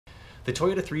The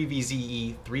Toyota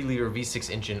 3VZE 3-liter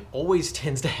V6 engine always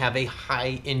tends to have a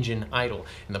high engine idle.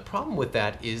 And the problem with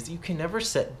that is you can never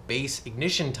set base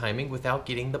ignition timing without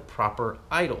getting the proper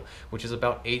idle, which is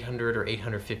about 800 or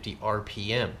 850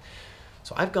 RPM.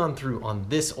 So I've gone through on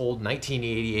this old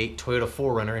 1988 Toyota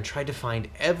 4Runner and tried to find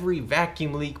every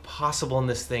vacuum leak possible in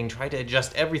this thing, tried to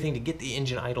adjust everything to get the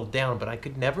engine idle down, but I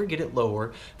could never get it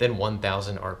lower than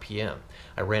 1000 RPM.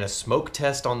 I ran a smoke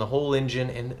test on the whole engine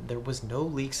and there was no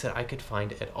leaks that I could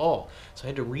find at all. So I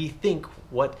had to rethink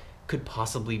what could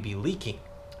possibly be leaking.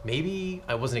 Maybe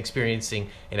I wasn't experiencing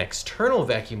an external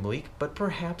vacuum leak, but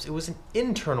perhaps it was an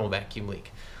internal vacuum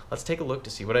leak. Let's take a look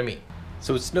to see what I mean.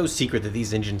 So it's no secret that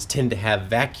these engines tend to have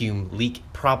vacuum leak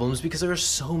problems because there are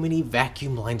so many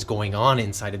vacuum lines going on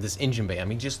inside of this engine bay. I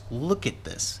mean, just look at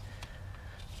this.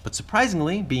 But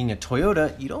surprisingly, being a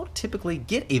Toyota, you don't typically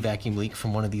get a vacuum leak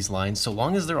from one of these lines so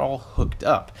long as they're all hooked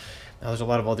up. Now there's a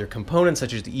lot of other components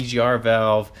such as the EGR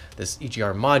valve, this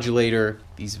EGR modulator,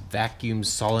 these vacuum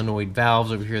solenoid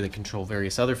valves over here that control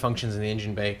various other functions in the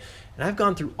engine bay. And I've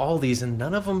gone through all these and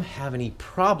none of them have any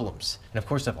problems. And of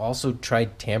course I've also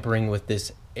tried tampering with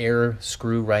this air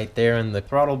screw right there in the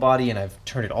throttle body, and I've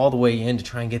turned it all the way in to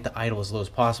try and get the idle as low as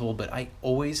possible, but I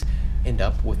always end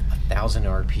up with 1000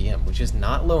 RPM, which is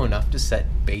not low enough to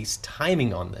set base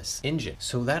timing on this engine.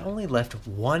 So that only left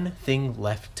one thing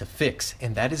left to fix,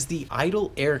 and that is the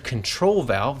idle air control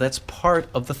valve that's part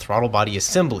of the throttle body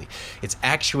assembly. It's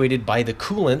actuated by the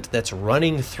coolant that's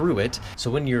running through it.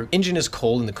 So when your engine is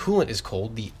cold and the coolant is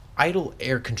cold, the idle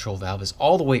air control valve is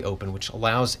all the way open, which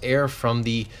allows air from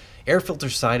the air filter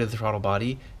side of the throttle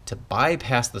body to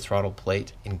bypass the throttle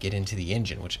plate and get into the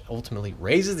engine, which ultimately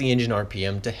raises the engine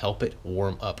RPM to help it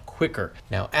warm up quicker.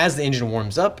 Now, as the engine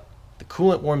warms up, the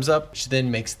coolant warms up, which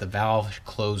then makes the valve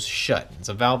close shut. It's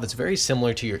a valve that's very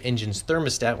similar to your engine's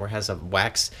thermostat, where it has a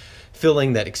wax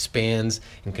filling that expands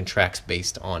and contracts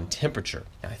based on temperature.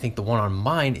 Now, I think the one on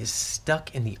mine is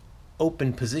stuck in the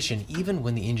open position even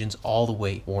when the engine's all the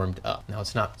way warmed up. Now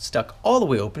it's not stuck all the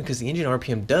way open because the engine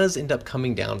RPM does end up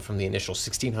coming down from the initial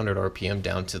 1600 RPM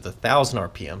down to the 1000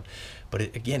 RPM, but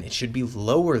again, it should be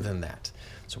lower than that.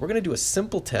 So we're going to do a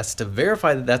simple test to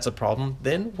verify that that's a problem,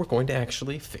 then we're going to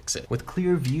actually fix it. With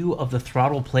clear view of the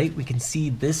throttle plate, we can see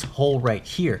this hole right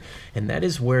here, and that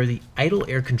is where the idle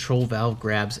air control valve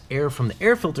grabs air from the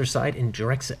air filter side and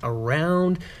directs it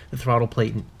around the throttle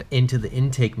plate and into the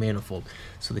intake manifold.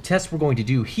 So the test we're going to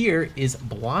do here is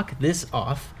block this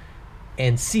off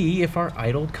and see if our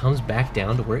idle comes back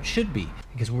down to where it should be,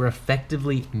 because we're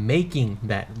effectively making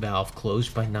that valve close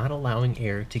by not allowing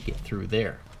air to get through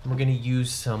there. We're going to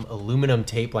use some aluminum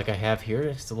tape like I have here.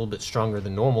 It's a little bit stronger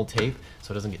than normal tape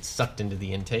so it doesn't get sucked into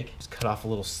the intake. Just cut off a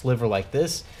little sliver like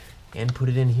this and put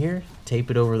it in here, tape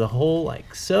it over the hole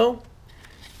like so,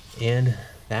 and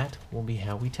that will be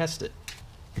how we test it.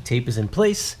 The tape is in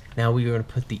place. Now we are going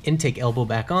to put the intake elbow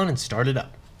back on and start it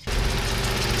up.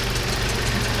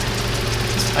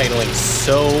 It's idling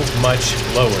so much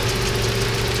lower.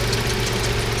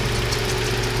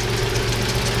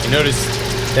 You notice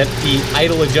that the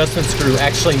idle adjustment screw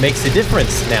actually makes a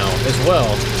difference now as well.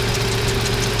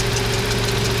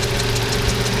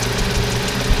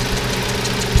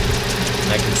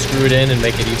 I can screw it in and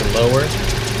make it even lower.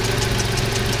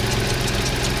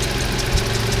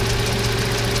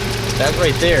 That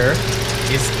right there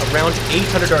is around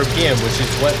 800 RPM, which is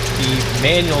what the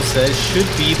manual says should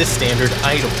be the standard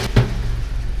idle.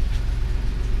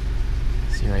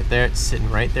 See right there, it's sitting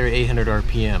right there at 800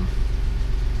 RPM.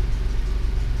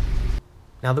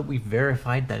 Now that we've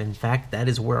verified that in fact that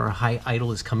is where our high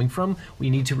idle is coming from,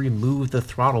 we need to remove the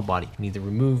throttle body. We need to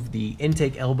remove the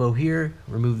intake elbow here,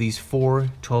 remove these 4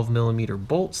 12mm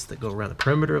bolts that go around the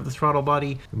perimeter of the throttle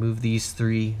body, remove these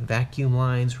 3 vacuum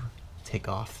lines, take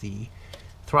off the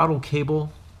throttle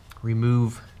cable,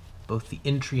 remove both the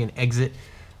entry and exit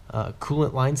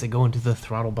coolant lines that go into the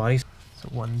throttle body. So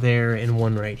one there and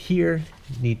one right here.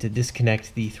 You need to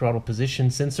disconnect the throttle position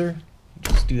sensor.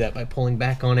 Just do that by pulling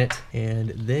back on it, and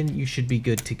then you should be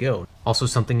good to go. Also,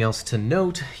 something else to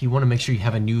note, you want to make sure you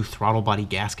have a new throttle body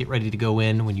gasket ready to go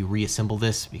in when you reassemble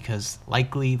this, because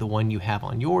likely the one you have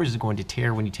on yours is going to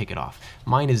tear when you take it off.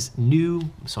 Mine is new,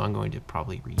 so I'm going to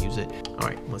probably reuse it. All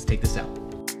right, let's take this out.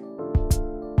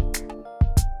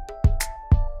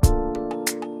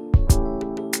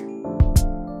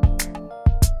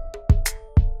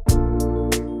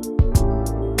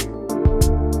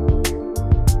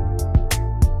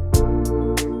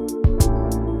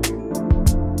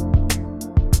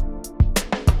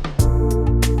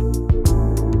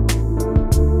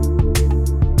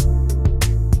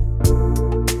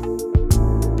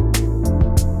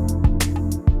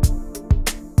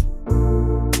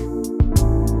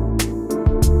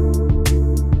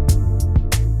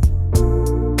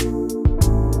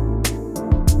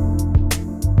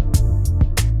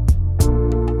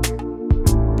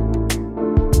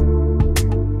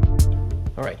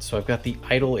 All right, so I've got the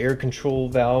idle air control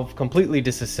valve completely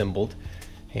disassembled.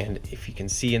 And if you can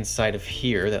see inside of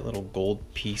here, that little gold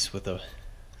piece with a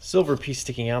silver piece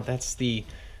sticking out, that's the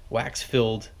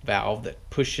wax-filled valve that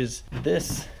pushes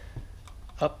this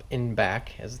up and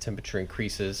back as the temperature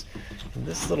increases. And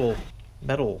this little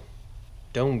metal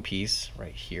dome piece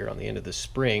right here on the end of the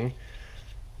spring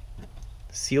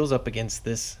seals up against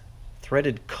this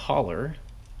threaded collar.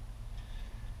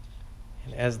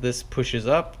 And as this pushes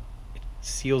up, it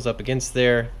seals up against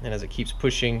there, and as it keeps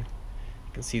pushing,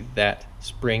 you can see that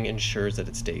spring ensures that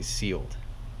it stays sealed.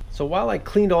 So while I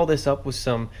cleaned all this up with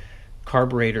some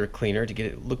carburetor cleaner to get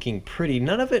it looking pretty,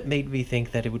 none of it made me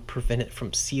think that it would prevent it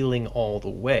from sealing all the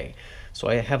way. So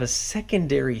I have a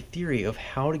secondary theory of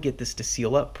how to get this to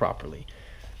seal up properly.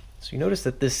 So you notice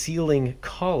that this sealing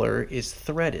collar is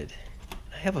threaded.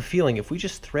 I have a feeling if we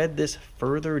just thread this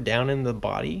further down in the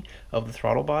body of the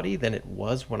throttle body than it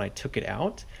was when I took it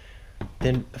out,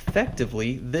 then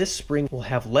effectively this spring will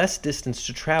have less distance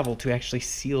to travel to actually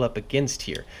seal up against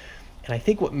here. And I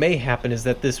think what may happen is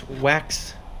that this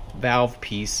wax valve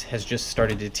piece has just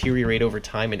started to deteriorate over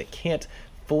time, and it can't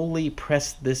fully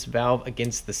press this valve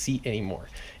against the seat anymore.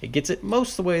 It gets it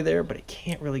most of the way there, but it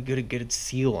can't really get a good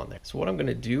seal on there. So what I'm going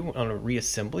to do on a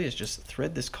reassembly is just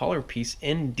thread this collar piece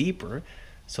in deeper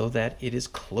so that it is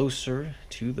closer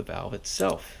to the valve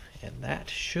itself, and that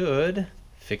should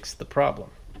fix the problem.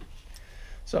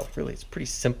 So really, it's pretty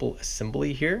simple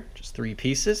assembly here, just 3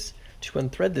 pieces. To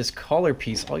unthread this collar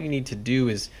piece, all you need to do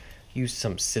is use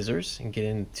some scissors and get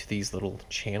into these little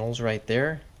channels right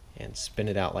there and spin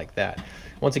it out like that.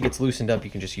 Once it gets loosened up,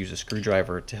 you can just use a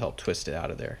screwdriver to help twist it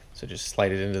out of there. So just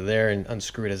slide it into there and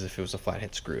unscrew it as if it was a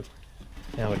flathead screw.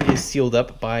 Now it is sealed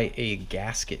up by a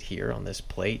gasket here on this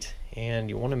plate, and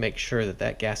you want to make sure that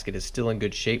that gasket is still in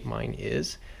good shape. Mine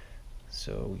is,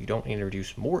 so you don't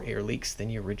introduce more air leaks than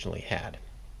you originally had.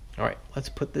 All right, let's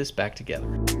put this back together.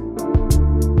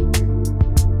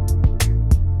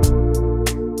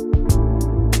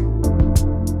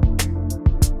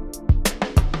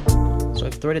 So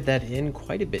I've threaded that in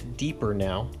quite a bit deeper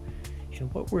now,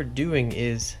 and what we're doing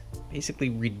is basically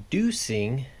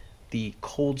reducing the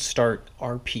cold start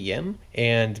RPM,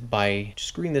 and by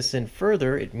screwing this in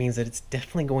further, it means that it's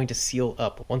definitely going to seal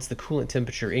up once the coolant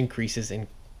temperature increases and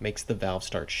makes the valve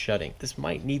start shutting. This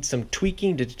might need some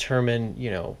tweaking to determine,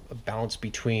 a balance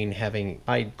between having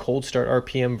high cold start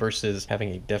RPM versus having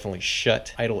a definitely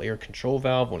shut idle air control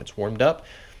valve when it's warmed up.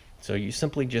 So you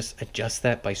simply just adjust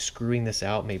that by screwing this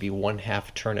out maybe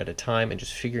 1/2 turn at a time and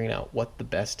just figuring out what the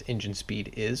best engine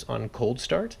speed is on cold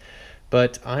start.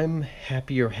 But I'm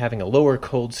happier having a lower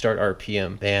cold start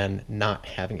RPM than not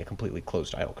having a completely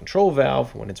closed idle control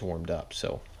valve when it's warmed up.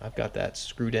 So I've got that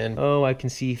screwed in. Oh, I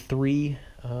can see 3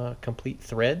 complete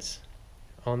threads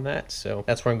on that. So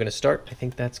that's where I'm going to start. I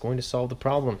think that's going to solve the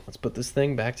problem. Let's put this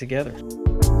thing back together.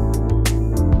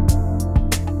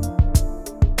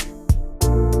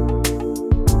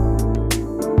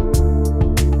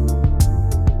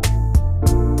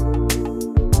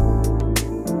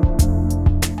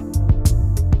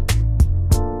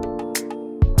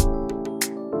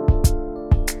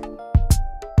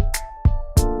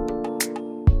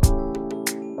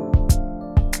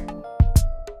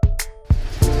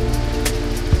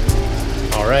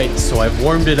 Alright, so I've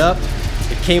warmed it up.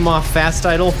 It came off fast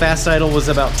idle. Fast idle was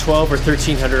about 12 or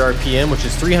 1300 RPM, which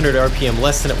is 300 RPM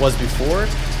less than it was before.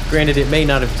 Granted, it may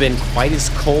not have been quite as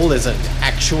cold as an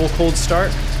actual cold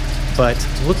start, but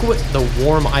look what the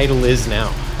warm idle is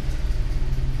now.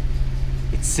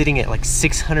 It's sitting at like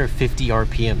 650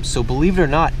 RPM. So believe it or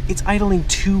not, it's idling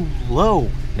too low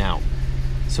now.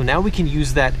 So now we can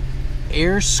use that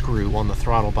air screw on the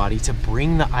throttle body to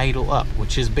bring the idle up,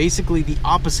 which is basically the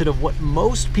opposite of what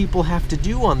most people have to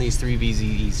do on these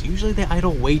 3VZEs. Usually they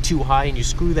idle way too high and you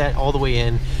screw that all the way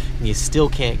in and you still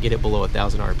can't get it below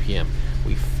 1000 RPM.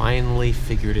 We finally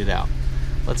figured it out.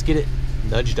 Let's get it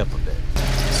nudged up a bit.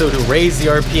 So to raise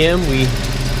the RPM, we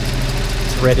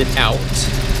thread it out.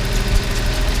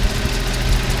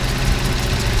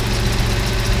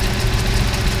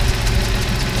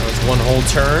 Now it's 1 whole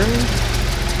turn.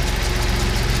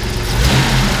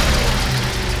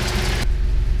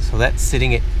 So that's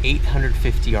sitting at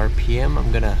 850 RPM. I'm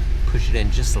gonna push it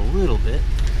in just a little bit.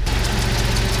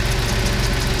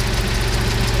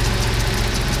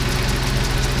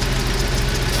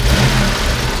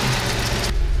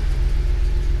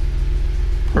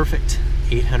 Perfect,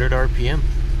 800 RPM.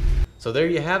 So there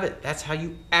you have it. That's how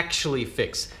you actually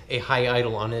fix a high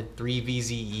idle on a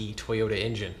 3VZE Toyota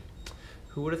engine.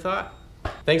 Who would have thought?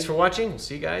 Thanks for watching. We'll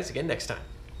see you guys again next time.